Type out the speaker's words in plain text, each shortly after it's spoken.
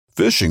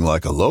Fishing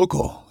like a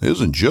local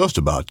isn't just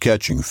about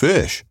catching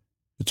fish.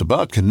 It's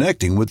about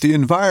connecting with the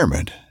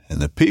environment and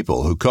the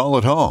people who call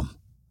it home.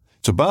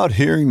 It's about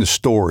hearing the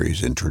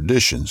stories and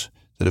traditions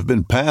that have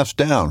been passed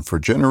down for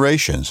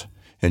generations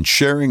and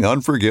sharing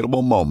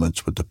unforgettable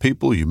moments with the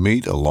people you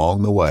meet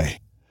along the way.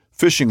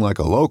 Fishing like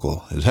a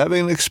local is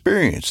having an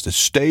experience that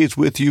stays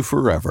with you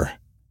forever.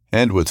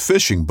 And with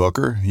Fishing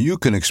Booker, you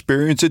can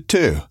experience it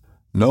too,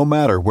 no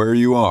matter where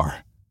you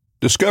are.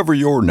 Discover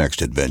your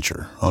next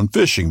adventure on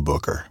Fishing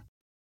Booker.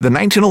 The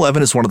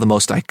 1911 is one of the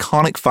most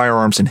iconic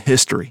firearms in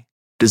history.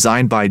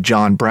 Designed by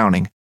John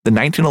Browning, the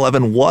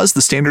 1911 was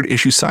the standard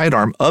issue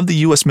sidearm of the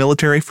U.S.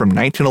 military from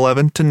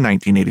 1911 to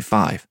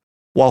 1985.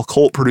 While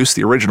Colt produced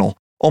the original,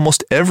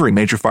 almost every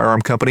major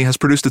firearm company has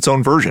produced its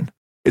own version.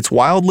 It's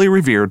wildly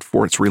revered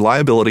for its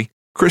reliability,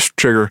 crisp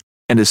trigger,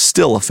 and is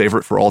still a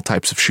favorite for all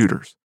types of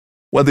shooters.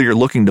 Whether you're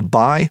looking to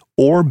buy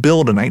or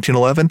build a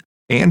 1911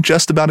 and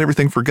just about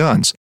everything for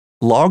guns,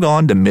 log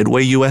on to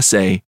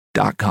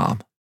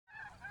MidwayUSA.com.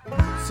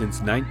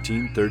 Since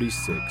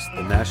 1936,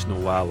 the National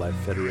Wildlife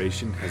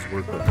Federation has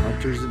worked with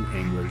hunters and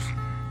anglers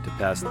to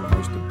pass the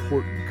most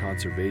important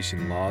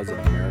conservation laws in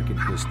American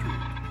history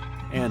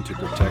and to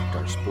protect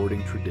our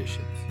sporting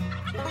traditions.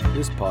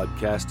 This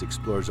podcast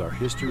explores our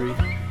history,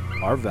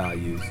 our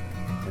values,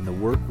 and the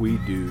work we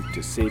do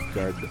to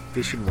safeguard the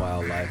fish and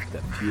wildlife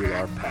that fuel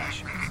our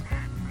passions.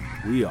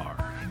 We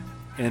are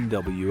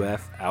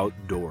NWF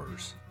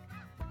Outdoors.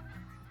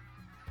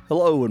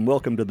 Hello and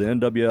welcome to the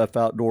NWF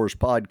Outdoors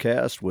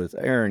podcast with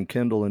Aaron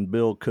Kendall and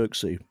Bill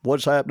Cooksey.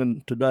 What's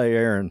happening today,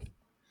 Aaron?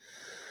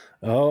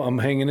 Oh, I'm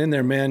hanging in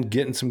there, man.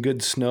 Getting some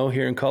good snow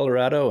here in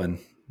Colorado and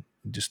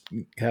just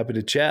happy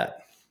to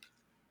chat.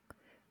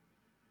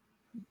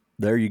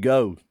 There you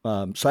go.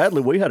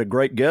 Sadly, we had a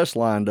great guest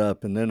lined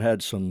up and then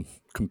had some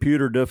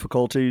computer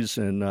difficulties,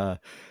 and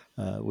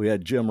we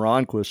had Jim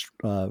Ronquist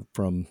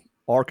from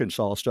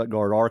Arkansas,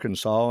 Stuttgart,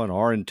 Arkansas, and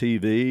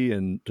RNTV,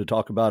 and to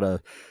talk about a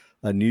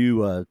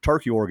new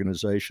turkey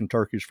organization,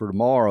 Turkeys for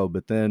Tomorrow.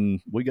 But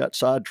then we got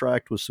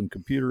sidetracked with some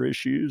computer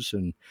issues,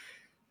 and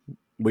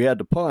we had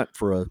to punt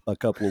for a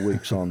couple of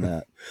weeks on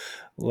that.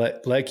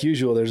 Like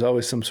usual, there's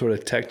always some sort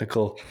of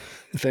technical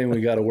thing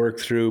we got to work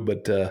through.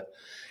 But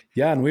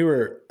yeah, and we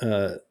were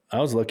I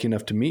was lucky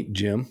enough to meet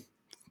Jim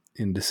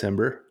in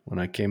December when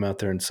I came out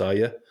there and saw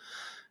you.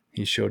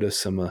 He showed us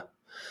some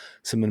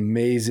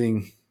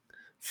amazing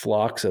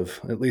flocks of,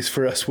 at least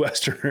for us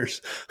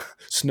Westerners,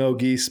 snow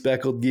geese,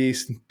 speckled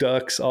geese,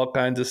 ducks, all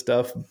kinds of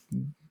stuff,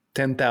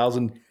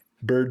 10,000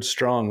 birds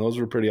strong. Those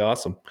were pretty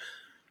awesome.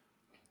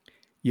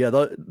 Yeah,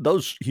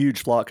 those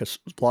huge flocks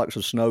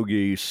of snow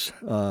geese,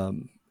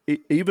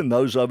 even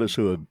those of us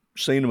who have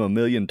seen them a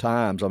million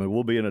times, I mean,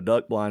 we'll be in a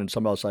duck blind and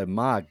somebody will say,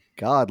 my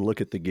God,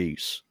 look at the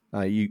geese.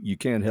 You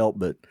can't help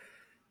but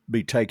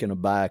be taken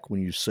aback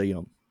when you see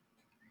them.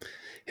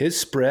 His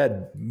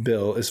spread,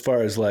 Bill, as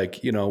far as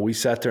we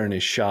sat there in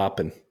his shop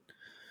and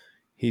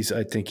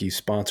I think he's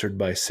sponsored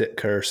by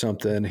Sitka or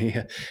something.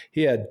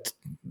 He had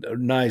a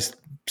nice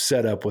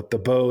setup with the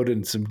boat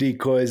and some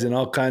decoys and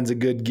all kinds of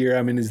good gear.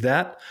 I mean, is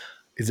that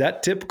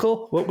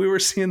typical what we were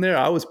seeing there?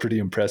 I was pretty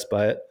impressed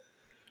by it.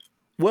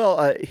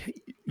 Well,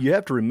 you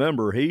have to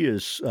remember he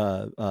is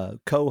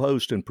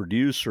co-host and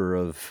producer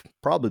of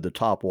probably the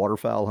top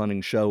waterfowl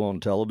hunting show on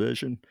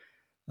television.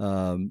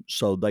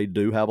 So they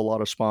do have a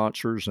lot of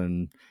sponsors,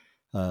 and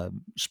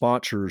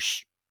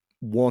sponsors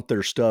want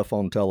their stuff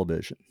on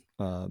television.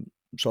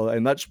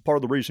 And that's part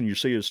of the reason you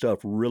see his stuff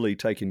really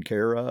taken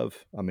care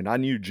of. I mean, I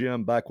knew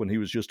Jim back when he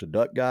was just a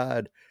duck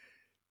guide,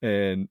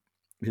 and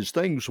his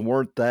things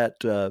weren't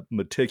that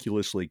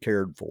meticulously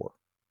cared for.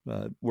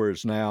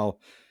 Whereas now,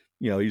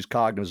 he's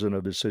cognizant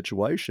of his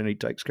situation. He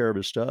takes care of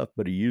his stuff,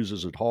 but he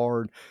uses it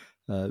hard.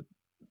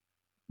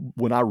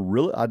 When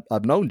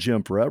I've known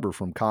Jim forever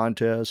from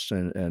contests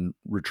and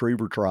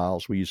retriever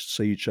trials. We used to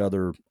see each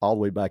other all the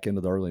way back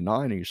into the early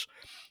 90s.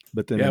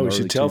 But then we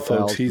should tell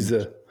folks he's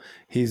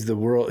a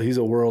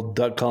world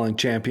duck calling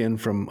champion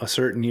from a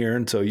certain year,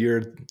 and so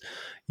you've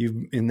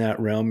in that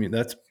realm.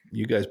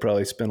 You guys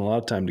probably spent a lot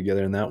of time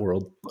together in that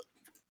world.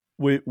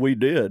 We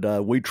did.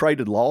 We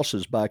traded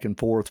losses back and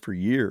forth for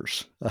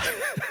years,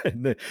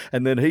 and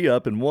then he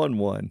up and won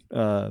one.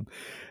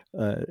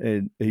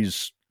 And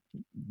he's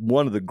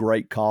one of the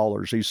great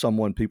callers. He's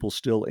someone people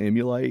still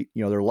emulate.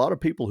 There are a lot of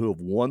people who have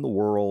won the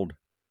world,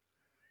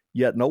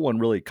 yet no one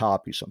really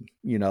copies them.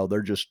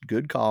 They're just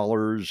good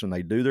callers and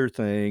they do their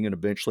thing, and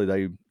eventually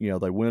they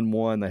win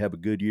one. They have a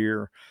good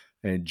year.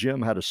 And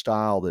Jim had a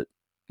style that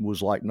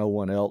was like no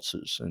one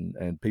else's,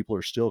 and people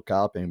are still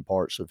copying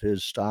parts of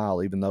his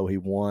style, even though he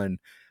won.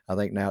 I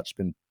think now it's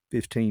been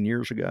 15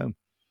 years ago,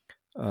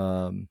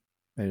 and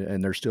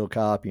they're still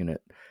copying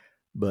it.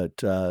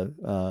 But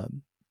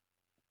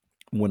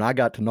when I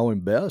got to know him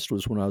best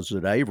was when I was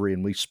at Avery,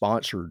 and we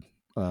sponsored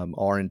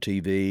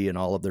RNTV and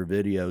all of their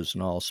videos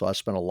and all. So I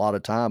spent a lot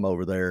of time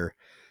over there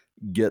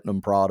getting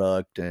them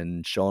product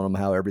and showing them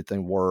how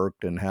everything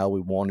worked and how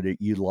we wanted it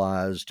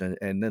utilized, and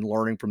then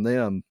learning from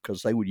them,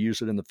 because they would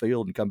use it in the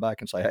field and come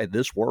back and say, hey,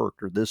 this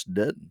worked or this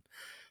didn't.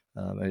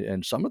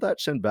 And some of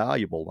that's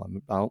invaluable.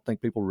 I don't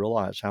think people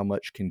realize how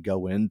much can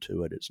go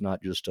into it. It's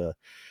not just a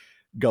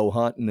go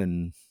hunting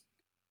and,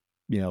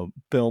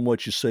 film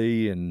what you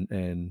see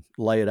and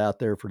lay it out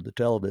there for the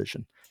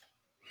television.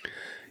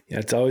 Yeah,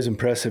 it's always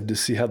impressive to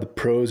see how the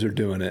pros are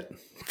doing it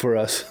for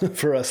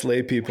us,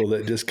 lay people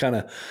that just kind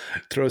of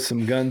throw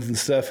some guns and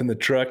stuff in the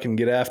truck and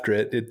get after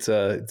it.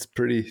 It's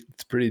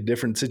pretty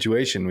different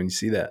situation when you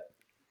see that.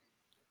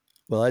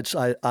 Well,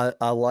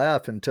 I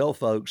laugh and tell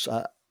folks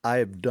I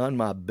have done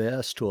my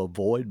best to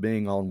avoid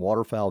being on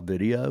waterfowl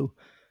video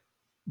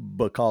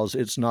because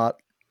it's not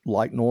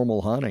like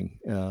normal hunting.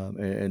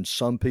 And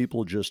some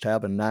people just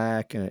have a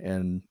knack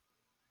and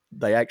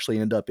they actually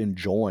end up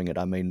enjoying it.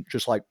 I mean,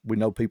 just like we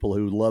know people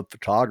who love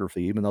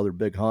photography, even though they're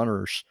big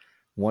hunters,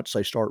 once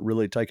they start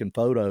really taking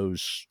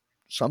photos,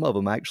 some of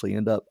them actually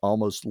end up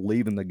almost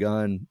leaving the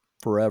gun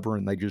forever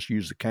and they just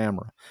use the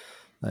camera.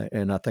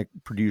 And I think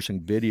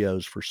producing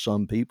videos for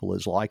some people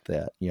is like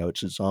that.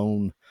 It's its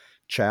own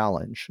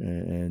challenge.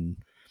 And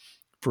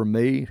for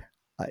me,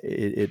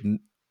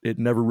 it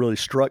never really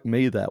struck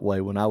me that way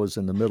when I was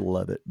in the middle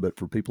of it. But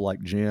for people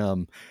like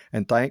Jim,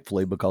 and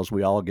thankfully, because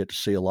we all get to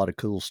see a lot of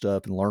cool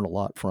stuff and learn a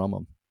lot from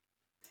them.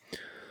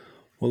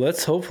 Well,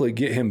 let's hopefully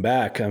get him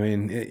back. I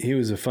mean, he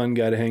was a fun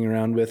guy to hang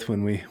around with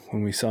when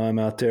we saw him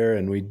out there,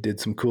 and we did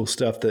some cool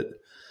stuff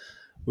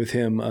with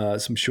him,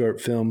 some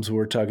short films.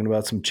 We're talking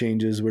about some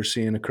changes we're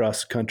seeing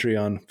across the country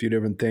on a few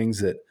different things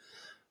that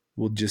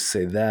we'll just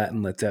say that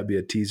and let that be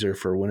a teaser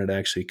for when it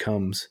actually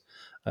comes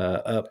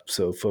up,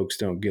 so folks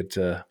don't get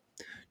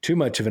too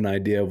much of an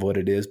idea of what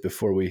it is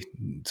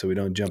so we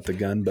don't jump the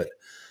gun. But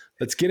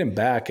let's get him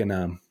back.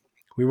 And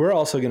we were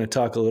also going to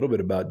talk a little bit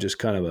about just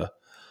kind of a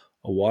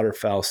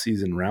waterfowl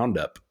season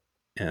roundup.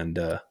 And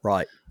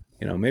right.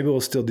 Maybe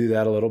we'll still do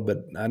that a little,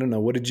 but I don't know.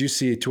 What did you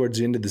see towards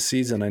the end of the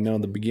season? I know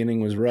the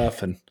beginning was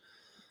rough and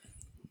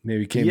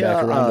maybe came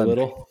back around a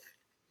little.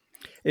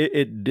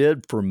 It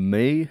did for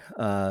me.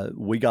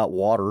 We got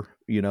water,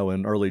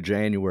 in early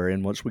January.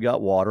 And once we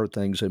got water,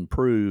 things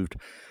improved.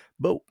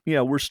 But,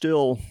 we're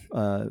still,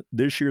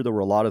 this year there were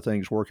a lot of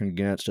things working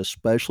against,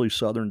 especially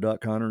southern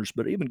duck hunters,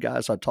 but even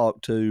guys I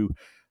talked to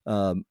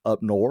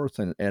up north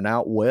and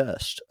out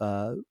west,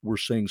 we're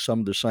seeing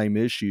some of the same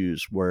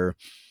issues where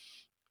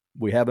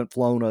we haven't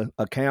flown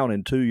a count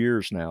in 2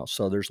 years now.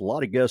 So there's a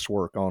lot of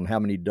guesswork on how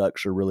many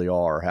ducks there really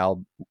are,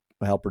 how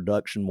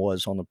production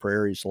was on the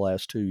prairies the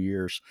last 2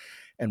 years.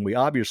 And we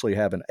obviously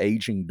have an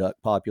aging duck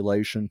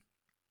population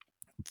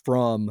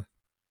from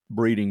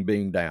breeding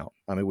being down.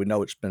 I mean, we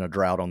know it's been a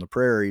drought on the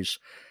prairies,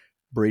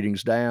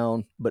 breeding's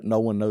down, but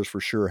no one knows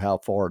for sure how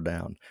far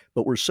down.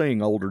 But we're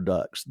seeing older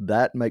ducks.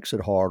 That makes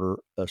it harder,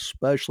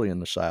 especially in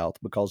the South,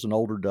 because an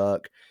older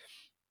duck,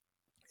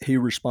 he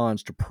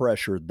responds to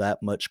pressure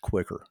that much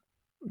quicker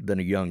than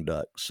a young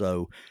duck.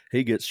 So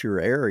he gets to your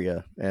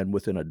area, and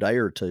within a day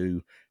or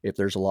two, if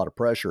there's a lot of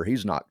pressure,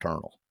 he's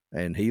nocturnal,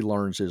 and he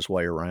learns his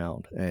way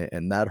around.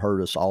 And that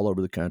hurt us all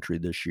over the country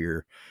this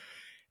year.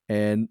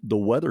 And the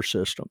weather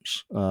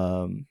systems,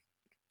 I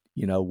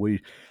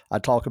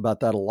talk about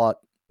that a lot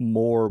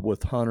more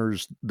with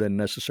hunters than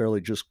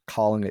necessarily just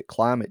calling it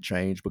climate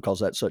change, because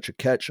that's such a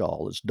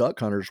catch-all. As duck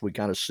hunters, we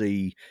kind of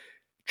see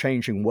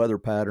changing weather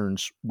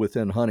patterns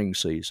within hunting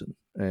season,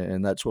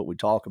 and that's what we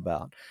talk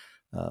about.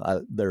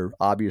 They're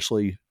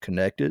obviously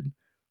connected,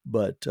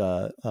 but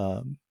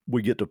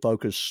we get to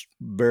focus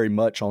very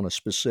much on a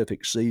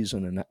specific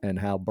season and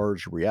how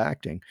birds are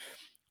reacting.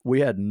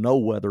 We had no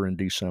weather in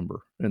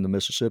December in the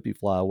Mississippi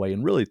Flyway,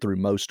 and really through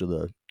most of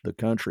the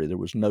country. There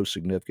was no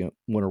significant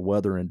winter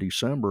weather in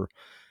December,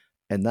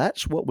 and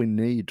that's what we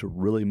need to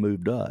really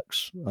move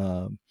ducks.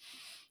 A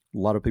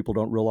lot of people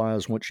don't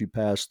realize once you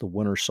pass the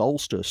winter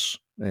solstice,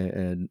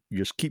 and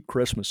just keep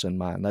Christmas in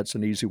mind, that's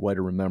an easy way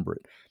to remember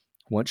it.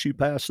 Once you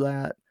pass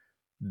that,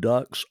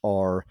 ducks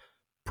are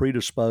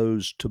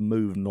predisposed to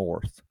move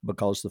north,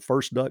 because the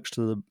first ducks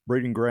to the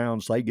breeding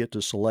grounds, they get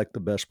to select the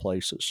best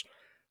places.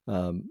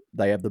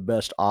 They have the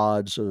best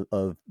odds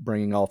of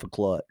bringing off a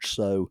clutch.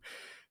 So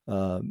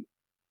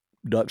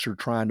ducks are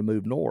trying to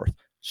move north.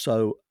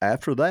 So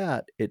after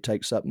that, it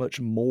takes that much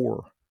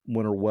more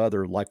winter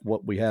weather like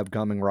what we have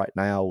coming right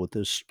now with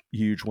this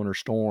huge winter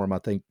storm. I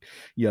think,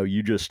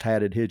 you just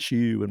had it hit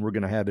you, and we're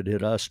going to have it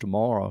hit us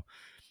tomorrow.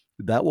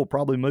 That will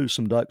probably move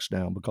some ducks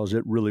down, because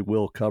it really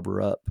will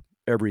cover up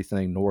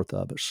everything north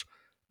of us.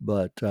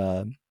 But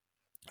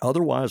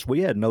otherwise,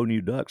 we had no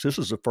new ducks. This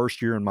is the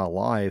first year in my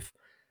life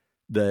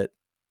that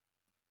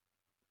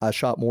I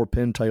shot more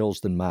pintails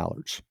than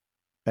mallards.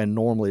 And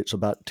normally it's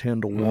about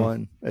 10 to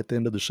 1 at the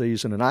end of the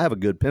season. And I have a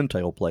good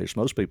pintail place.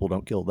 Most people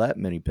don't kill that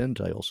many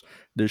pintails.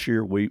 This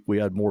year we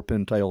had more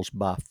pintails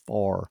by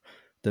far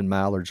than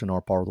mallards in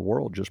our part of the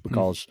world, just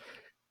because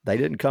they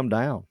didn't come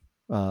down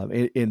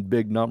in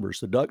big numbers.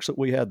 The ducks that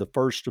we had the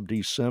 1st of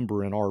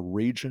December in our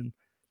region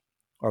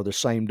are the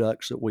same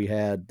ducks that we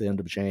had the end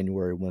of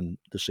January when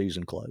the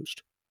season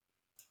closed.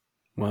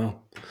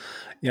 Wow.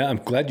 Yeah, I'm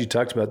glad you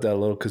talked about that a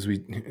little, because we,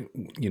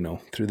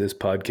 through this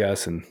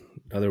podcast and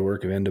other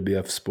work of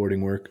NWF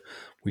sporting work,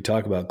 we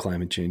talk about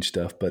climate change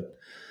stuff. But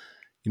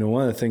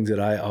One of the things that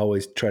I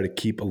always try to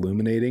keep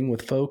illuminating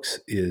with folks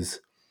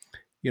is,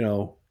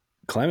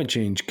 climate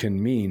change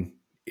can mean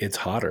it's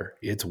hotter,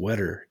 it's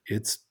wetter,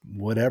 it's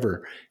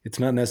whatever. It's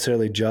not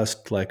necessarily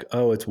just like,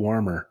 oh, it's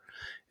warmer.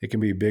 It can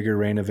be bigger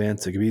rain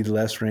events. It could be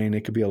less rain.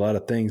 It could be a lot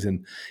of things.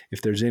 And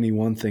if there's any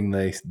one thing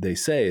they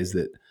say is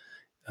that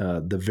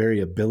the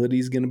variability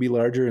is going to be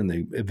larger and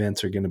the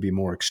events are going to be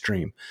more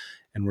extreme.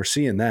 And we're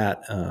seeing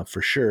that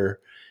for sure.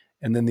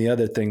 And then the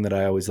other thing that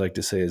I always like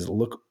to say is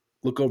look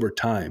over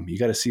time. You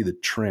got to see the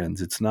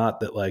trends. It's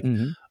not that like,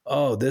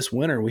 oh, this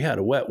winter we had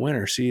a wet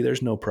winter. See,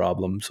 there's no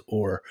problems.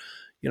 Or,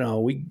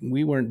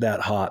 we weren't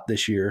that hot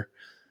this year.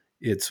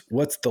 It's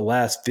what's the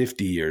last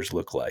 50 years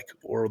look like,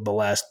 or the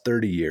last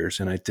 30 years.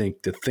 And I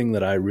think the thing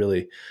that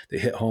that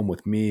hit home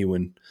with me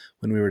when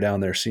we were down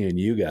there seeing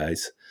you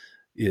guys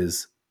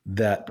is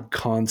that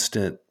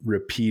constant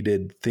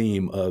repeated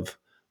theme of,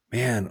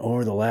 man,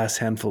 over the last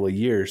handful of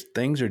years,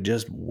 things are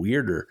just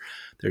weirder.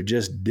 They're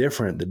just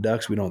different. The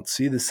ducks, we don't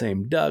see the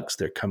same ducks.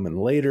 They're coming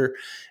later.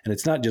 And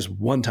it's not just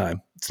one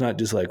time. It's not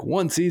just like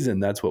one season.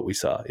 That's what we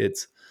saw.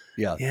 It's,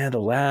 the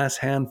last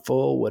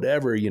handful,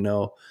 whatever,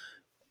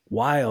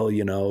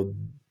 while,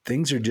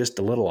 things are just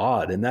a little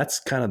odd. And that's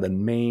kind of the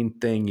main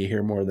thing you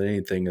hear more than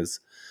anything is,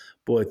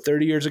 boy,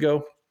 30 years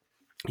ago,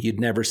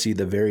 you'd never see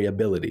the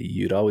variability.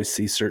 You'd always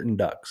see certain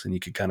ducks and you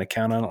could kind of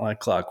count on it like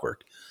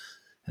clockwork.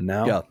 And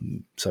now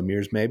some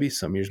years maybe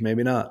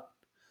not.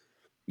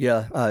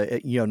 Yeah.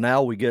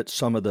 Now we get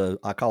some of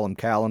I call them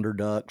calendar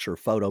ducks or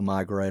photo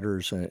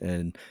migrators.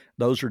 And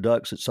those are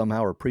ducks that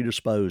somehow are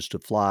predisposed to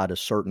fly to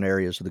certain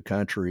areas of the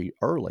country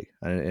early.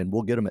 And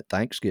we'll get them at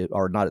Thanksgiving,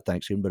 or not at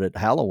Thanksgiving, but at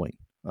Halloween,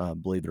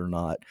 believe it or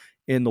not,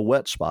 in the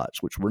wet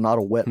spots, which we're not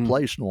a wet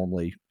place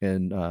normally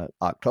in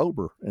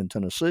October in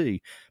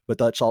Tennessee. But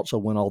that's also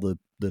when all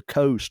the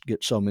coast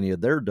gets so many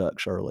of their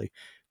ducks early.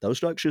 Those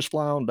ducks just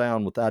fly on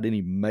down without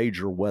any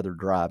major weather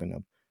driving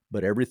them.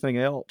 But everything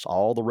else,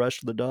 all the rest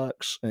of the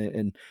ducks,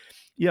 and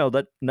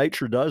that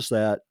nature does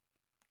that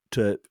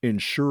to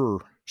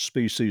ensure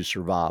species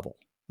survival.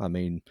 I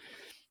mean,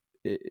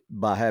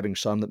 by having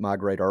some that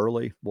migrate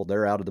early, well,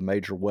 they're out of the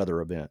major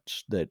weather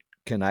events that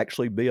can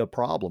actually be a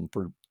problem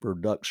for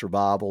duck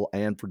survival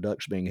and for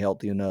ducks being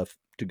healthy enough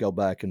to go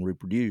back and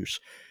reproduce.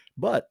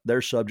 But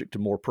they're subject to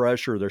more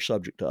pressure. They're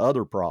subject to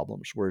other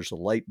problems, whereas the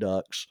late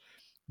ducks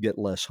get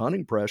less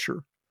hunting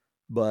pressure,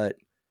 but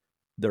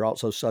they're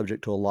also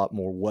subject to a lot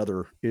more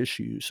weather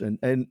issues.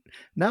 And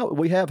now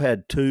we have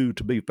had two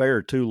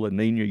La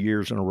Nina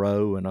years in a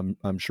row, and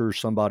I'm sure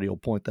somebody will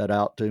point that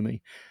out to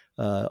me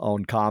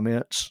on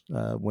comments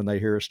when they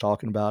hear us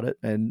talking about it.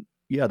 And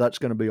that's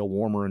going to be a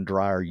warmer and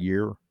drier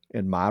year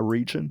in my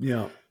region.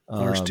 Yeah,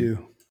 ours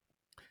too.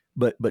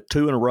 But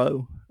two in a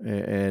row,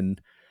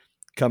 and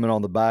coming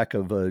on the back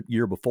of a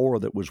year before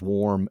that was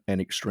warm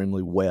and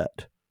extremely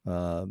wet,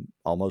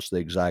 almost the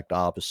exact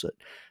opposite.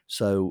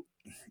 So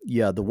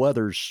the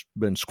weather's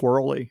been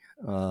squirrely,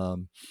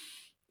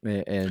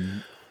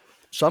 and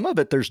some of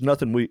it, there's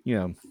nothing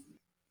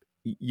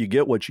you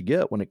get what you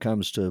get when it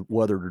comes to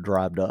weather to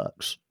drive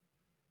ducks.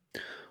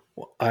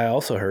 Well, I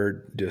also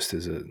heard, just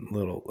as a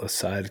little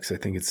aside, because I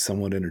think it's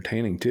somewhat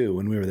entertaining too,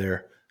 when we were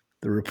there,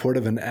 the report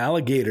of an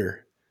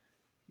alligator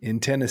in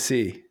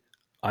Tennessee.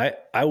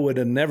 I would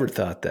have never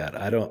thought that.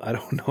 I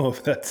don't know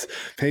if that's,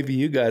 maybe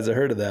you guys have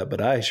heard of that,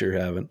 but I sure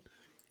haven't.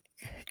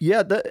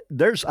 Yeah,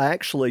 there's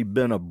actually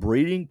been a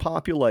breeding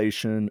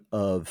population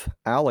of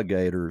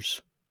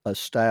alligators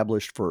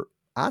established for,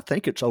 I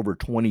think it's over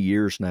 20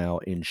 years now,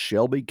 in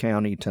Shelby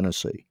County,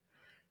 Tennessee.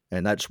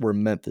 And that's where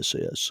Memphis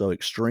is. So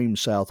extreme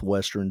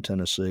southwestern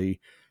Tennessee,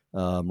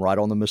 right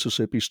on the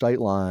Mississippi state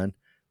line.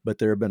 But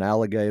there have been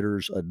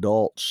alligators,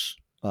 adults,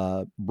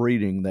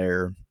 breeding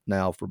there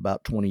now for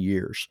about 20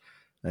 years.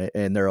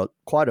 And there are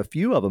quite a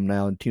few of them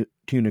now in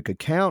Tunica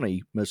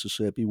County,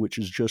 Mississippi, which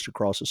is just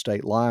across the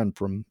state line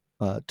from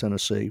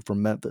Tennessee,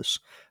 from Memphis.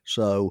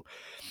 So,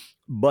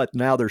 but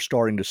now they're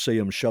starting to see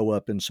them show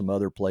up in some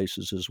other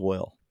places as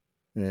well.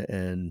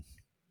 And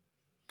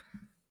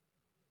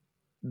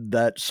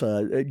that's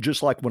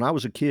just like when I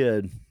was a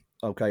kid,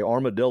 okay,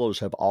 armadillos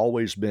have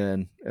always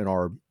been in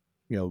our,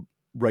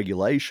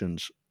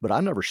 regulations, but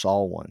I never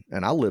saw one.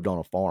 And I lived on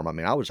a farm. I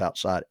mean, I was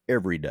outside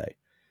every day,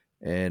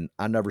 and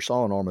I never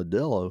saw an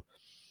armadillo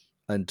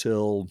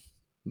until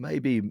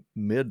maybe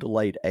mid to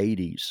late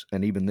 80s.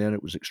 And even then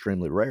it was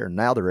extremely rare.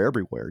 Now they're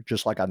everywhere.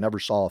 Just like I never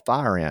saw a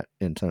fire ant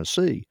in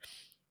Tennessee.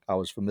 I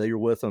was familiar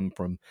with them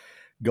from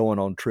going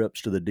on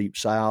trips to the deep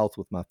South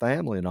with my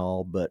family and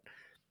all, but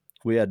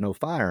we had no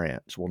fire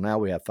ants. Well, now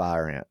we have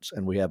fire ants,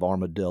 and we have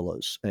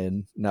armadillos,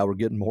 and now we're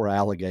getting more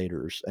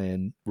alligators,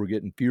 and we're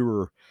getting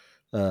fewer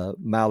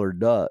mallard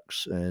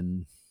ducks.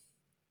 And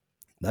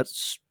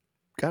that's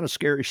kind of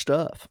scary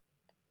stuff.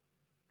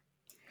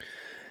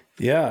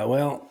 Yeah,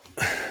 well,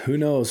 who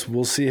knows?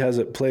 We'll see as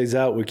it plays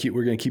out. We're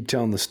going to keep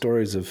telling the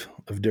stories of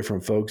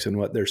different folks and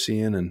what they're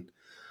seeing. And,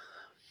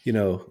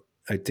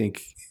 I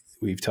think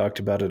we've talked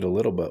about it a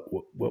little, but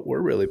what we're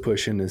really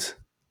pushing is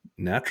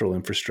natural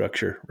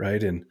infrastructure,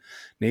 right? And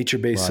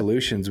nature-based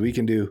solutions. We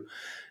can do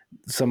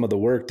some of the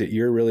work that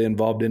you're really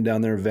involved in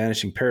down there,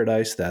 Vanishing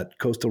Paradise, that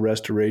coastal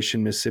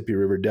restoration, Mississippi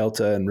River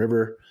Delta and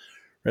river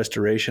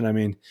restoration. I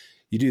mean,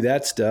 you do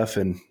that stuff,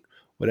 and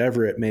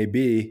whatever it may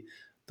be,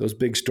 those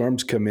big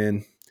storms come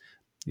in,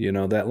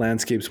 that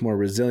landscape's more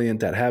resilient,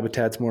 that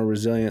habitat's more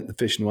resilient, the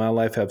fish and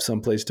wildlife have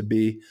some place to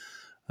be,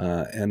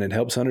 and it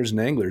helps hunters and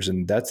anglers.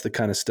 And that's the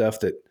kind of stuff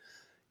that,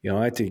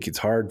 I think it's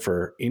hard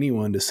for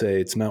anyone to say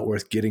it's not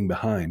worth getting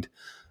behind.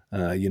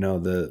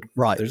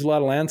 Right. There's a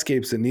lot of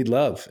landscapes that need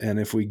love, and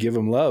if we give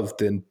them love,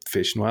 then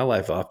fish and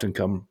wildlife often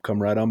come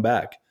right on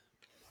back.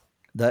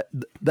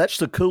 That's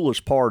the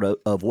coolest part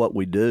of what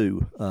we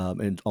do,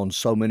 in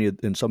so many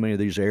of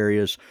these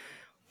areas.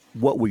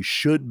 What we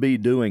should be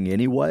doing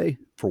anyway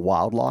for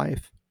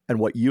wildlife, and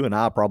what you and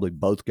I probably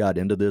both got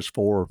into this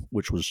for,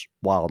 which was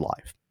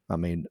wildlife. I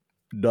mean,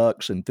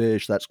 ducks and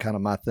fish, that's kind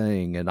of my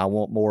thing, and I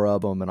want more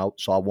of them,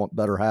 so I want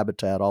better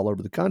habitat all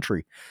over the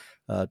country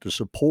to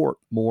support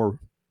more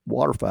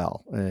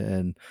waterfowl.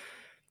 And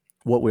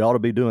what we ought to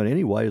be doing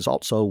anyway is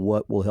also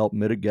what will help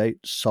mitigate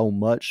so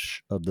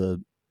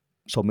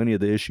many of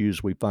the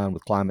issues we find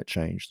with climate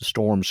change, the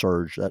storm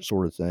surge, that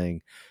sort of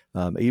thing,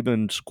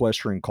 even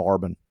sequestering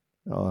carbon,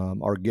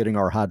 or getting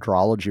our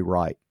hydrology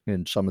right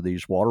in some of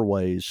these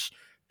waterways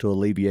to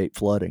alleviate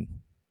flooding.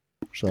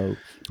 So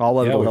all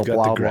of it will help we've got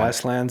wildlife. The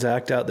Grasslands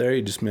Act out there.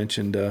 You just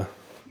mentioned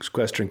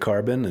sequestering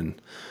carbon,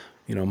 and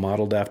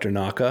modeled after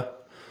NACA,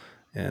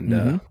 and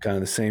kind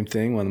of the same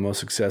thing. One of the most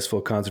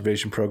successful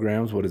conservation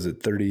programs. What is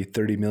it?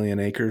 30 million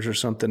acres or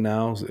something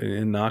now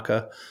in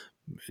NACA.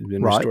 It's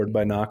been restored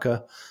by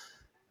NACA.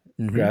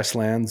 Mm-hmm.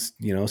 Grasslands,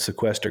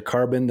 sequester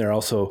carbon. They're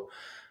also,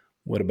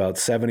 about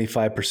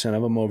 75%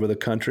 of them over the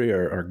country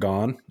are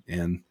gone,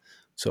 and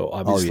so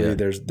obviously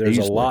there's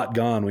Easily. a lot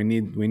gone. We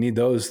need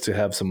those to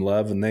have some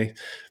love, and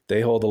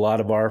they hold a lot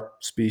of our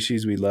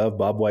species we love: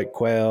 bobwhite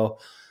quail,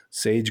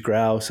 sage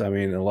grouse. I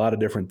mean, a lot of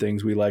different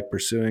things we like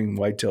pursuing,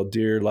 white-tailed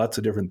deer, lots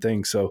of different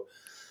things. So,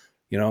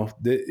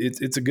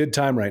 it's a good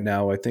time right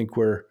now. I think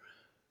we're,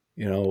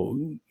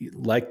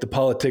 like the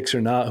politics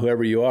or not,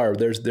 whoever you are,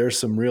 there's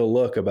some real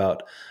look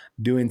about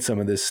doing some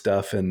of this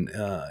stuff. And,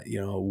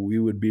 we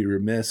would be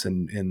remiss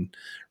and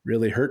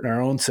really hurting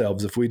our own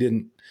selves if we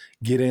didn't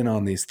get in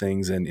on these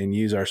things and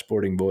use our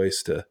sporting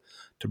voice to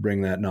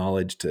bring that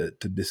knowledge to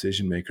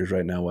decision makers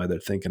right now while they're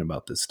thinking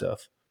about this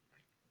stuff.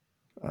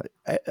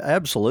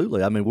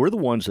 Absolutely. I mean, we're the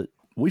ones that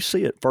we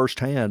see it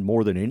firsthand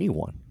more than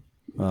anyone.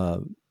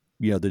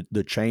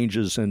 The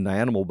changes in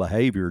animal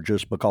behavior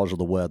just because of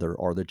the weather,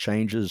 or the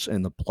changes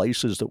in the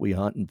places that we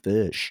hunt and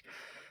fish.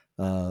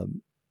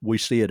 We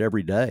see it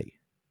every day.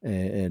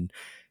 And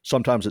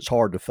sometimes it's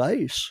hard to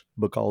face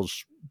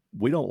because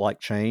we don't like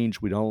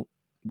change. We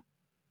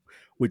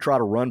try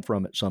to run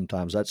from it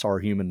sometimes. That's our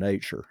human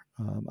nature.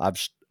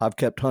 I've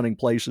kept hunting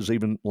places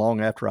even long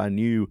after I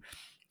knew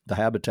the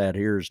habitat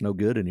here is no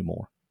good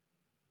anymore,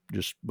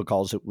 just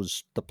because it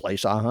was the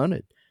place I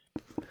hunted.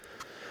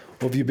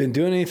 Well, have you been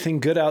doing anything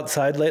good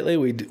outside lately?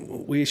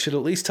 We should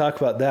at least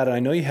talk about that. I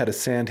know you had a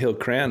sandhill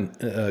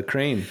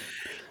crane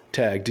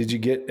tag. Did you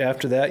get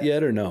after that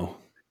yet, or no?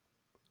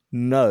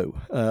 No,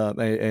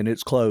 and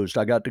it's closed.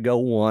 I got to go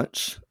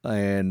once,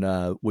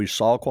 and we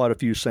saw quite a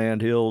few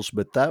sandhills,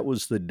 but that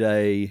was the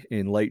day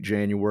in late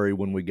January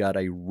when we got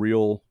a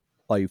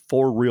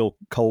 4-reel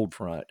cold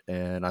front,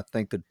 and I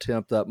think the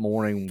temp that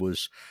morning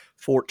was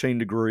 14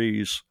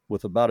 degrees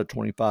with about a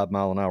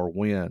 25-mile-an-hour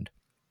wind.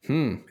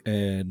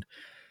 And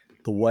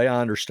the way I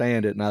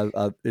understand it,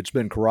 and it's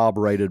been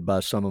corroborated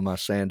by some of my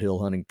sandhill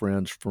hunting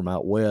friends from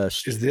out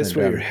west. Is this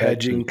where you're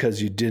hedging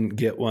because you didn't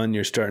get one?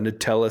 You're starting to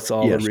tell us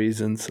all the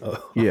reasons?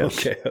 Oh,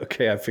 yes.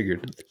 Okay, I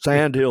figured.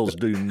 Sandhills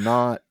do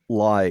not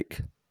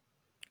like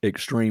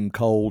extreme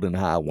cold and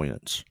high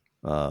winds.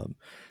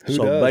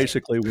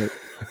 Basically,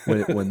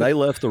 when they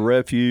left the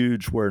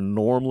refuge, where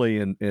normally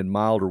in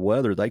milder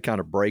weather, they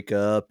kind of break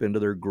up into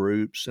their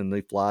groups and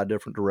they fly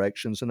different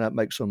directions, and that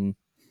makes them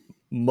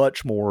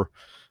much more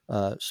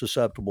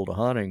susceptible to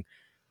hunting.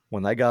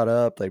 When they got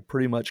up, they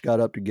pretty much got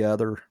up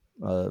together,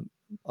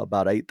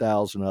 about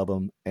 8,000 of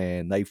them,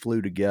 and they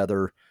flew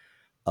together.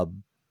 They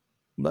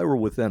were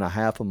within a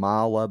half a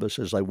mile of us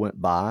as they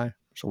went by,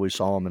 so we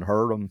saw them and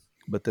heard them,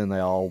 but then they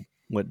all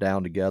went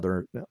down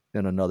together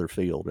in another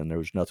field, and there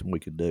was nothing we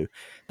could do.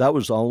 That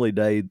was the only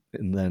day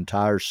in the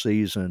entire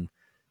season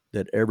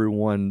that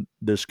everyone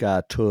this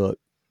guy took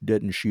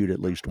didn't shoot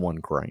at least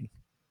one crane.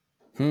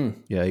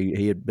 Yeah,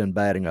 he had been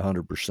batting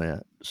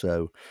 100%.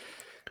 So,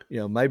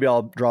 maybe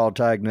I'll draw a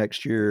tag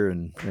next year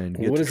and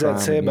get. What does that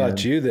say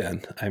about you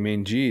then? I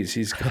mean, geez,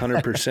 he's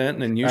 100%,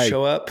 and then you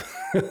show up.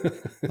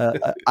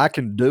 I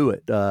can do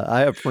it. I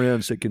have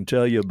friends that can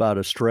tell you about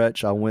a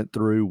stretch I went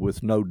through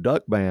with no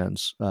duck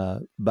bands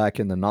back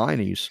in the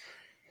 90s,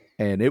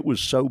 and it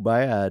was so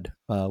bad.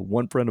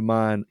 One friend of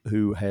mine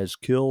who has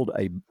killed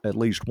at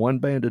least one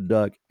banded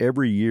duck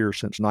every year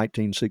since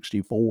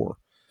 1964.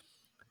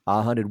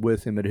 I hunted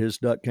with him at his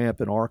duck camp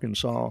in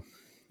Arkansas,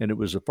 and it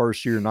was the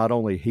first year not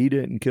only he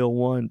didn't kill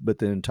one, but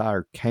the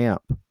entire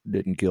camp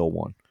didn't kill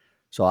one.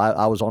 So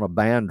I was on a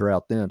band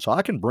drought then. So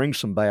I can bring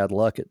some bad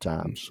luck at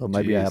times. So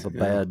maybe I have a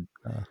bad,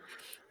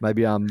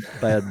 maybe I'm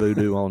bad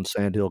voodoo on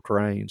Sandhill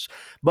Cranes.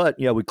 But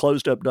yeah, we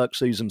closed up duck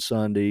season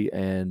Sunday,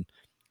 and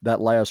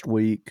that last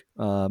week,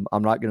 I'm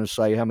not going to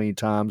say how many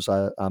times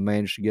I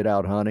managed to get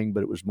out hunting,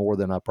 but it was more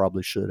than I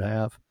probably should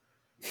have.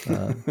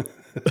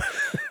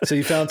 So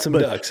you found some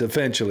ducks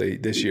eventually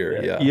this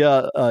year.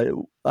 Yeah,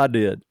 I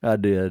did.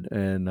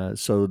 And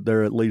so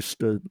there are at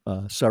least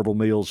several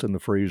meals in the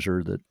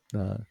freezer that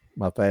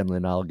my family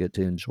and I'll get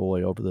to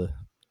enjoy over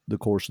the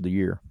course of the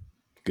year.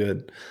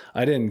 Good.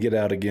 I didn't get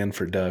out again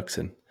for ducks,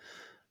 and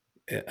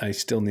I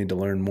still need to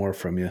learn more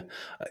from you.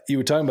 You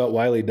were talking about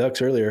wily ducks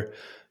earlier.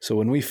 So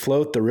when we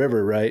float the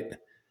river, right,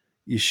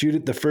 you shoot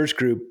at the first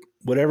group,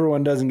 whatever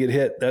one doesn't get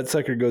hit, that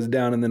sucker goes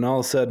down, and then all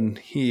of a sudden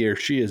he or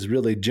she is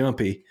really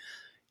jumpy,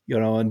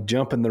 and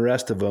jumping the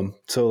rest of them.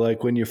 So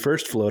like when you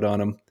first float on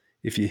them,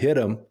 if you hit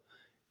them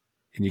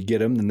and you get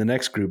them, then the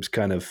next group's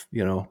kind of,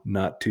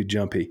 not too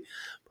jumpy.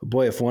 But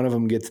boy, if one of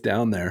them gets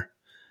down there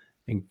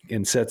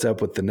and sets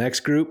up with the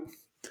next group,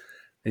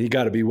 then you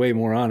got to be way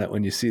more on it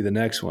when you see the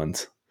next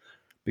ones,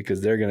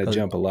 because they're going to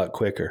jump a lot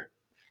quicker.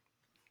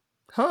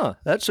 Huh.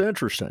 That's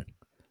interesting.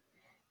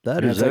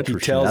 That is like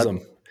interesting. He tells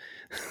them.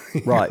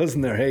 Right. He goes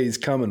in there, hey, he's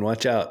coming.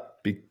 Watch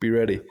out. Be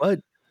ready.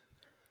 But,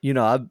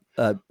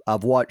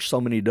 I've watched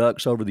so many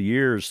ducks over the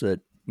years that,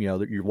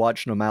 that you're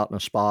watching them out in a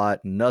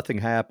spot and nothing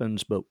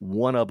happens, but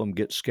one of them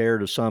gets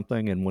scared of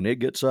something. And when it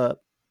gets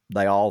up,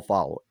 they all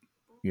follow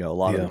it, a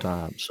lot of the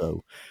time.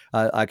 So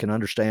I can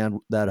understand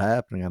that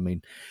happening. I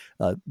mean,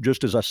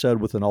 just as I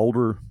said, with an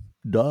older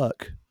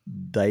duck,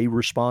 they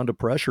respond to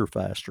pressure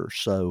faster.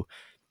 So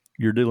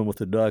you're dealing with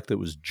a duck that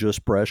was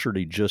just pressured.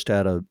 He just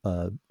had a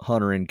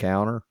hunter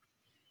encounter.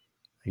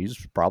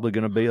 He's probably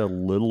going to be a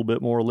little bit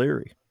more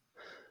leery.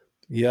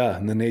 Yeah,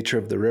 and the nature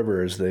of the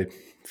river is they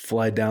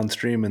fly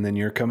downstream, and then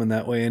you're coming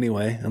that way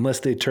anyway, unless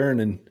they turn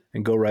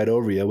and go right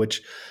over you,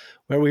 which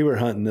where we were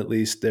hunting, at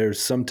least,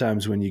 there's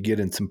sometimes when you get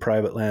in some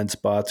private land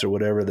spots or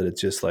whatever, that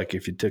it's just like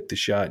if you took the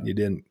shot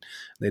and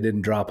they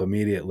didn't drop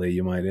immediately,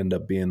 you might end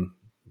up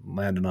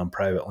landing on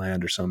private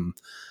land or something.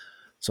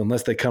 So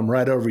unless they come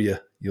right over you,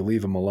 you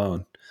leave them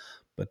alone.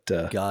 But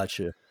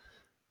gotcha.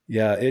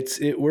 Yeah,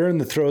 we're in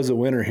the throes of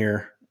winter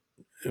here.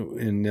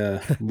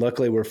 And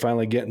luckily we're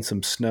finally getting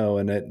some snow,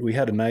 and we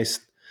had a nice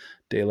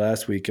day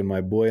last week, and my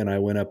boy and I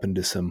went up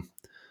into some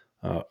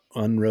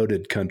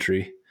unroaded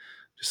country,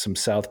 just some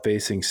south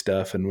facing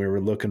stuff, and we were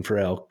looking for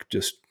elk,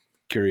 just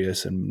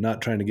curious and not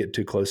trying to get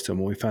too close to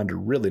him. We found a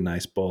really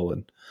nice bull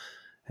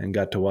and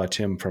got to watch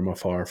him from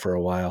afar for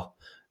a while.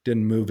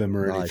 Didn't move him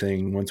or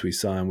anything. Once we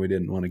saw him, we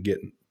didn't want to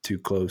get too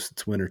close.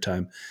 It's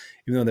wintertime,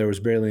 even though there was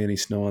barely any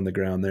snow on the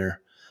ground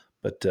there.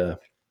 But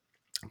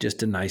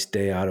just a nice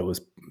day out. It was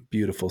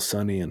beautiful,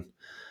 sunny, and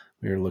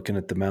we were looking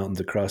at the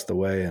mountains across the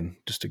way, and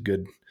just a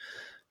good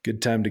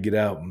time to get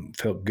out.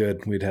 Felt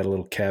good. We'd had a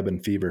little cabin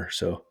fever,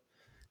 so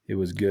it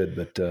was good.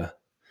 But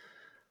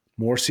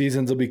more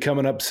seasons will be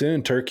coming up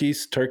soon.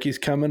 Turkey's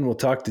coming. We'll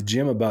talk to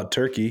Jim about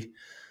turkey.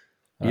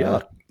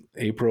 Yeah.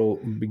 April,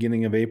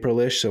 beginning of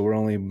April-ish, so we're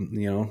only,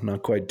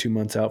 not quite 2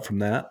 months out from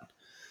that.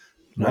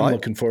 And I'm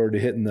looking forward to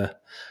hitting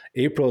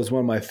April is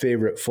one of my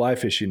favorite fly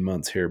fishing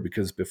months here,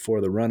 because before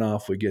the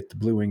runoff, we get the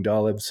blue-winged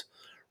olives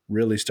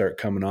really start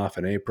coming off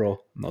in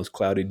April on those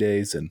cloudy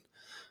days, and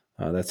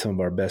that's some of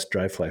our best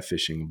dry fly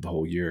fishing of the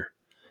whole year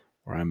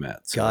where I'm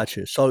at. So.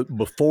 Gotcha. So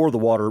before the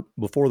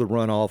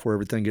runoff, where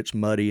everything gets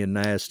muddy and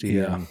nasty.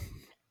 Yeah.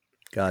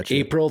 Gotcha.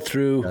 April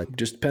through,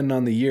 just depending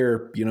on the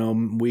year,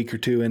 week or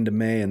two into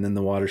May, and then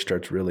the water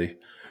starts really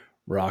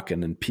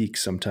rocking and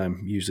peaks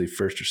sometime, usually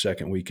first or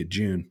second week of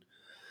June.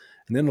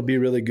 And then it'll be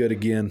really good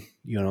again,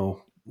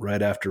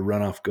 right after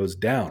runoff goes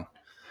down.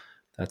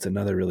 That's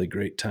another really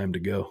great time to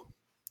go.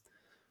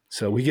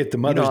 So we get the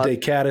Mother's Day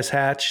caddis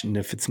hatch, and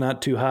if it's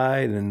not too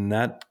high, then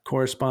that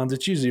corresponds.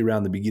 It's usually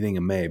around the beginning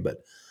of May, but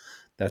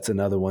that's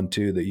another one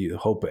too that you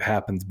hope it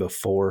happens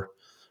before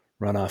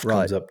runoff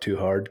comes up too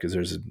hard, because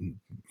there's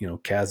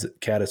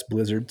caddis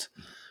blizzards,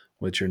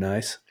 which are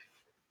nice.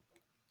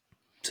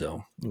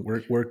 So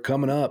we're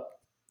coming up.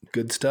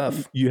 Good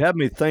stuff. You have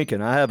me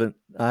thinking. I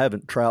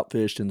haven't trout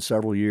fished in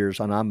several years,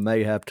 and I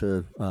may have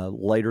to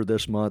later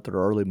this month or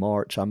early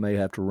March. I may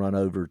have to run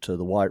over to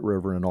the White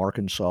River in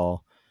Arkansas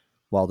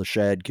while the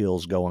shad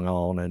kill's going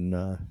on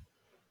and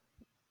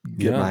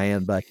get my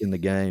hand back in the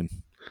game.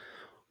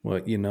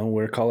 Well,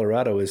 where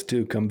Colorado is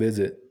too. Come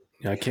visit.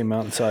 I came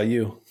out and saw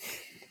you.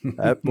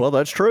 Well,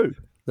 that's true.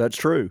 That's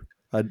true.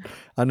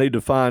 I need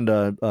to find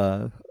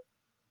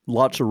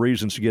lots of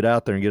reasons to get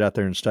out there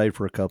and stay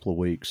for a couple of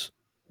weeks.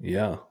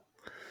 Yeah.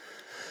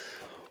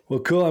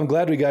 Well, cool. I'm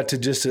glad we got to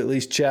just at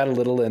least chat a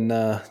little. And,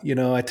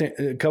 I think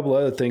a couple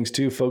other things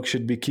too. Folks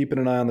should be keeping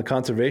an eye on the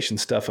conservation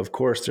stuff. Of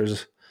course,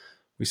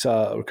 we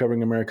saw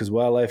Recovering America's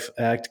Wildlife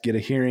Act get a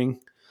hearing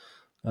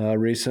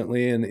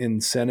recently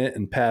in Senate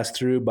and pass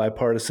through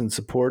bipartisan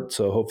support.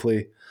 So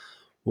hopefully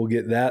we'll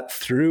get that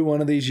through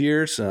one of these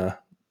years.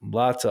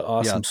 Lots of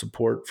awesome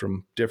support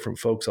from different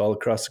folks all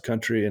across the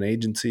country and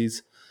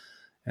agencies.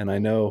 And I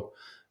know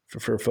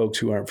For folks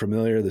who aren't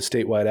familiar, the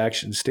state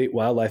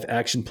wildlife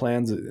action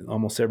plans,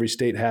 almost every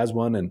state has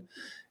one, and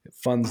it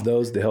funds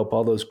those to help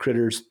all those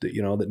critters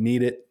that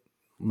need it.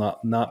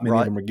 Not many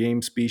of them are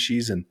game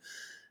species, and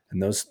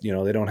those, they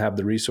don't have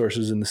the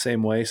resources in the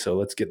same way. So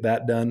let's get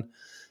that done.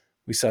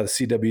 We saw the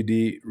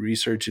CWD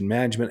Research and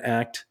Management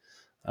Act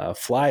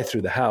fly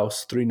through the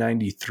House,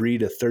 393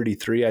 to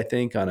 33, I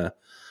think, on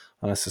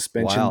a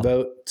suspension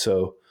vote.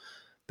 So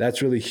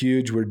that's really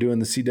huge. We're doing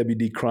the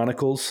CWD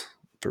Chronicles.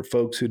 For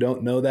folks who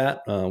don't know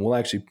that, we'll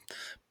actually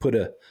put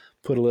a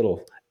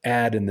little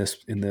ad in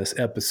this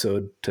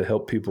episode to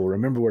help people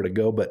remember where to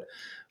go. But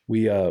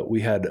we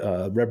had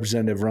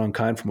Representative Ron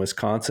Kine from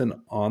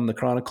Wisconsin on the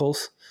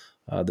Chronicles,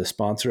 the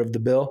sponsor of the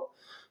bill.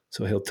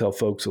 So he'll tell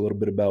folks a little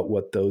bit about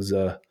what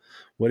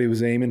he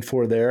was aiming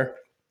for there.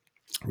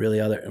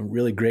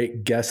 Really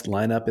great guest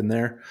lineup in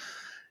there.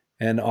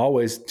 And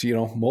always,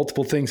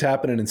 multiple things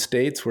happening in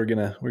states. We're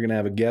gonna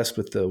have a guest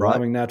with the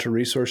Wyoming Natural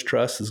Resource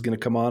Trust is going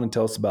to come on and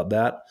tell us about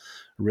that. A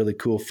really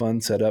cool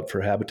fund set up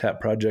for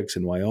habitat projects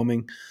in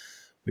Wyoming.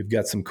 We've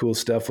got some cool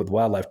stuff with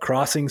wildlife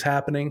crossings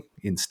happening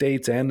in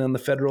states and on the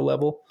federal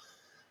level.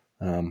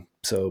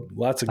 So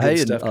lots of good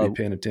stuff to be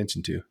paying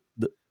attention to.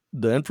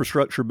 The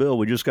infrastructure bill,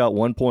 we just got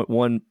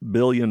 $1.1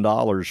 billion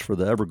for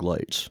the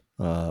Everglades.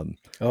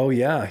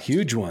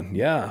 Huge one.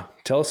 Yeah,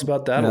 tell us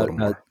about that a little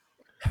more.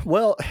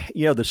 Well,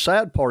 the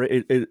sad part,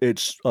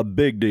 it's a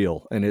big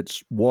deal and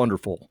it's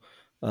wonderful.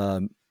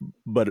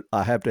 But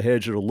I have to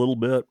hedge it a little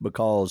bit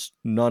because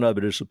none of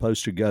it is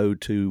supposed to go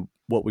to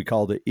what we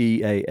call the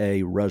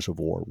EAA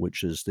reservoir,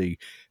 which is the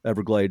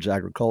Everglades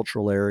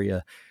Agricultural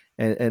Area.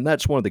 And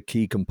that's one of the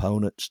key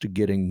components to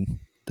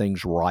getting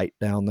things right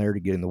down there, to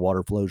getting the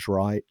water flows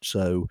right.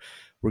 So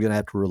we're going to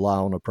have to rely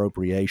on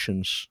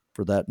appropriations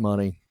for that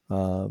money.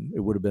 It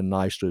would have been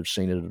nice to have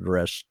seen it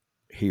addressed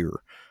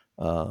here.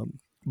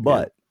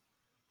 But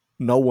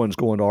no one's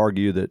going to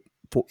argue that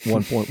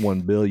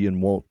 1.1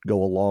 billion won't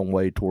go a long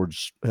way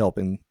towards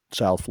helping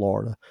South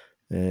Florida.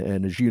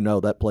 And as you know,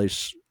 that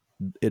place,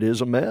 it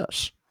is a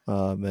mess.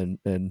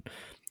 And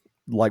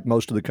like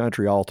most of the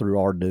country, all through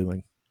our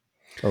doing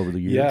over the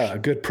years. Yeah, a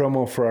good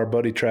promo for our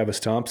buddy Travis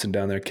Thompson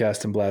down there,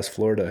 Cast and Blast,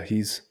 Florida.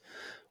 He's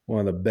one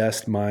of the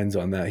best minds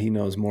on that. He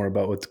knows more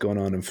about what's going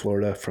on in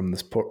Florida from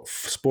the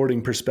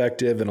sporting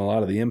perspective and a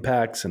lot of the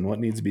impacts and what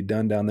needs to be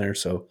done down there.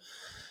 So,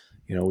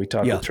 we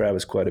talk with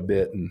Travis quite a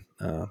bit, and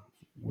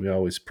we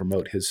always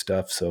promote his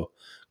stuff. So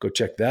go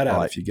check that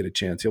out if you get a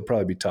chance. He'll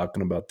probably be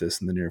talking about this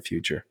in the near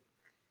future.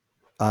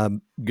 I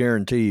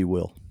guarantee you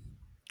will.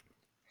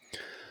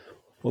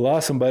 Well,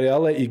 awesome, buddy.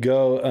 I'll let you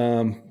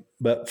go.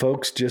 But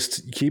folks,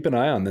 just keep an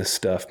eye on this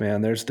stuff,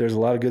 man. There's a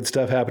lot of good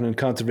stuff happening in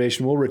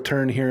conservation. We'll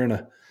return here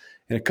in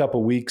a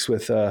couple weeks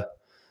with the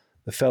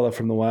fella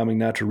from the Wyoming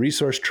Natural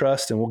Resource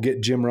Trust, and we'll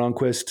get Jim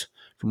Ronquist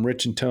from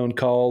Rich and Tone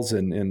Calls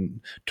and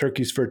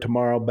Turkeys for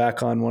Tomorrow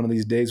back on one of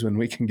these days when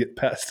we can get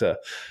past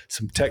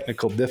some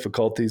technical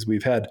difficulties we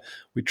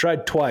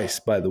tried twice,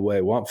 by the way.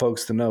 Want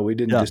folks to know we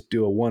didn't just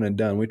do a one and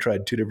done. We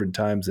tried 2 different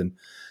times and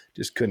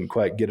just couldn't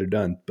quite get it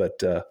done.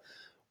 But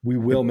we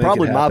will make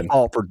it happen.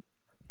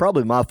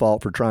 Probably my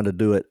fault for trying to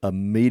do it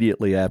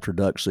immediately after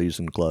duck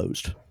season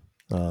closed.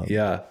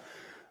 That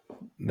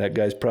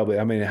guy's probably,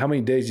 how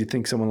many days do you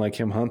think someone like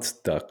him hunts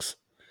ducks?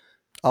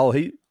 Oh,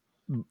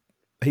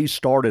 he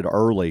started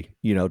early,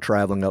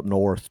 traveling up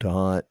north to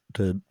hunt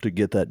to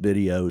get that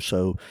video.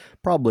 So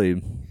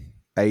probably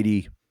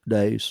 80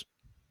 days.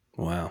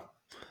 Wow.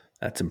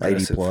 That's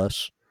impressive. 80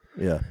 plus.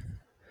 Yeah.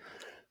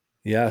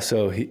 Yeah.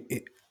 So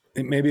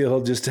maybe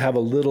he'll just have a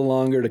little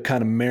longer to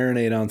kind of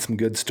marinate on some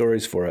good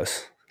stories for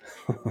us.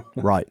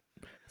 Right.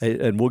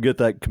 And we'll get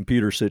that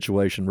computer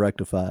situation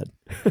rectified.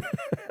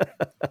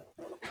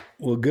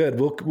 Well, good.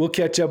 We'll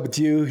catch up with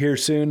you here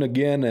soon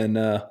again,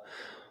 and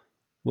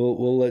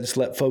we'll just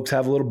let folks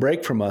have a little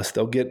break from us.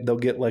 They'll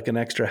get like an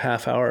extra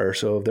half hour or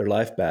so of their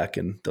life back,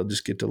 and they'll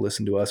just get to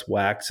listen to us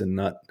wax and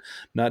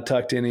not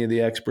talk to any of the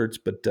experts.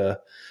 But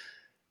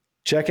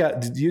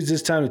use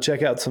this time to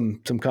check out some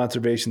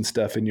conservation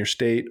stuff in your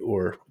state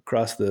or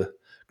across the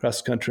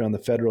country on the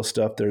federal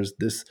stuff. There's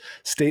this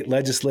state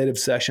legislative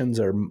sessions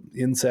are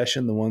in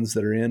session. The ones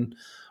that are in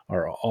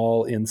are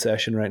all in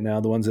session right now.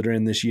 The ones that are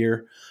in this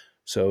year.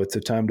 So it's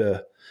a time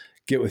to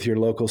get with your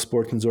local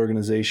sportsmen's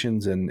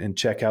organizations and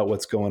check out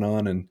what's going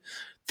on and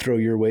throw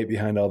your weight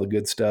behind all the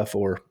good stuff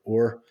or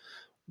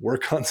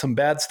work on some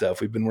bad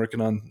stuff. We've been working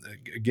on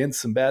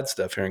against some bad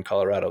stuff here in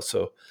Colorado.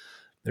 So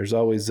there's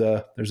always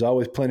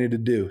plenty to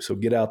do. So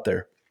get out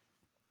there.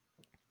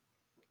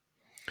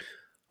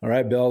 All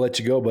right, Bill, I'll let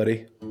you go,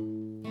 buddy.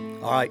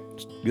 All right.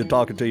 Good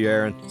talking to you,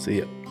 Aaron. See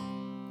ya.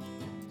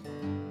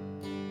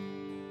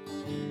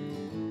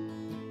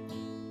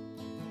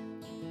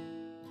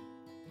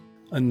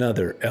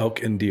 Another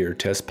elk and deer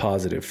test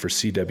positive for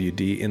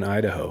CWD in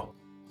Idaho.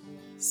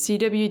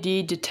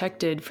 CWD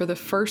detected for the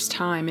first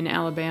time in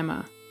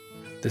Alabama.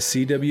 The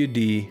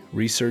CWD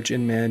Research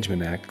and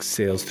Management Act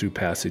sails through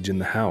passage in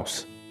the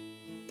House.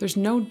 There's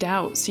no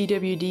doubt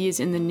CWD is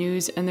in the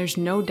news, and there's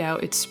no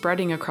doubt it's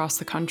spreading across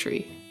the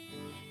country.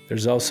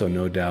 There's also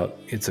no doubt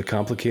it's a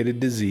complicated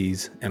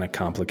disease and a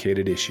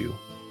complicated issue.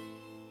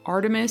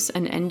 Artemis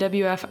and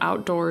NWF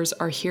Outdoors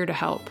are here to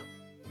help.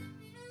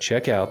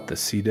 Check out the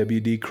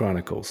CWD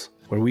Chronicles,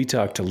 where we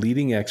talk to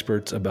leading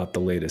experts about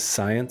the latest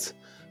science,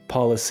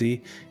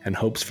 policy, and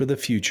hopes for the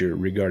future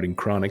regarding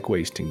chronic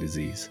wasting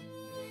disease.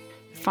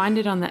 Find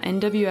it on the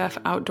NWF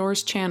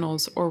Outdoors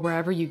channels or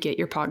wherever you get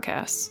your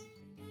podcasts.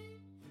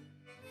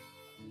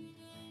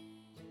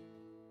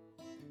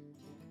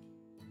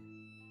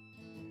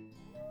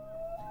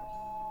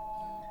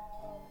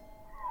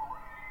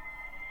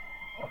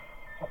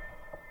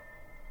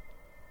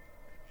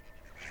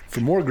 For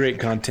more great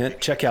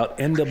content, check out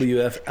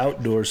NWF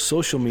Outdoors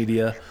social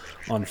media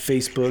on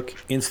Facebook,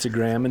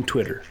 Instagram, and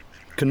Twitter.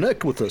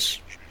 Connect with us.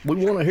 We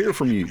want to hear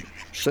from you.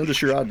 Send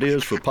us your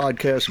ideas for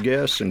podcast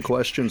guests and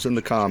questions in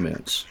the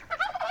comments.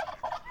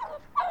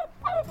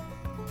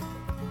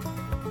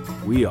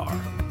 We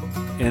are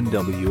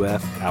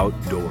NWF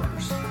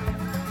Outdoors.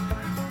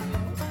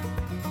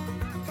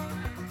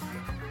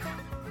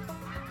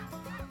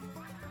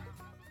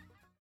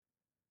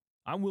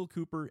 I'm Will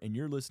Cooper, and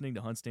you're listening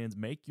to HuntStand's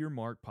Make Your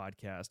Mark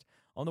podcast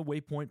on the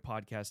Waypoint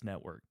Podcast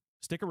Network.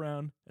 Stick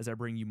around as I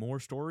bring you more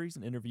stories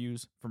and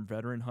interviews from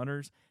veteran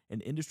hunters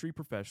and industry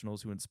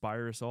professionals who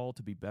inspire us all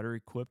to be better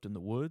equipped in the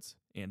woods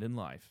and in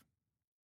life.